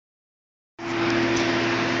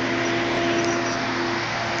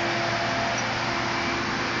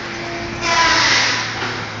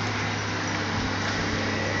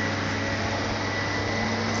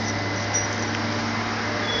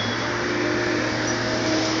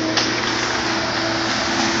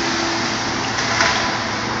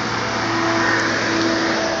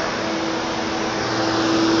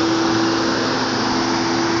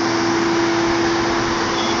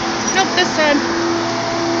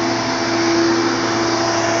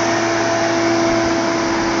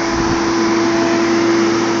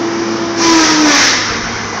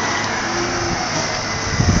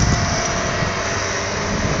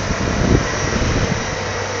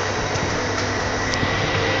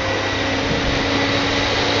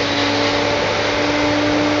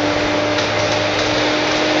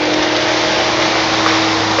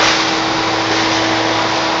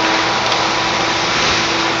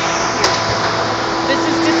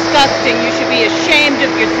disgusting. You should be ashamed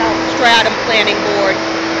of yourself, Stratham Planning Board.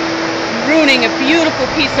 Ruining a beautiful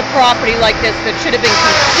piece of property like this that should have been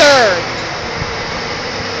conserved.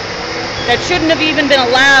 That shouldn't have even been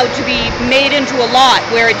allowed to be made into a lot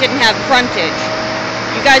where it didn't have frontage.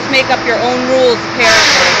 You guys make up your own rules,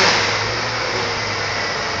 apparently.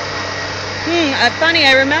 Funny,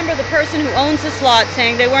 I remember the person who owns this lot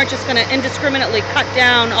saying they weren't just going to indiscriminately cut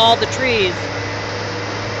down all the trees.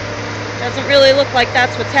 Doesn't really look like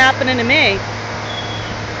that's what's happening to me.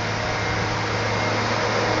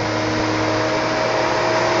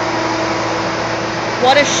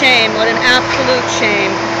 What a shame, what an absolute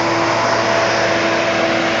shame.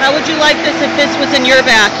 How would you like this if this was in your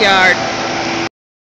backyard?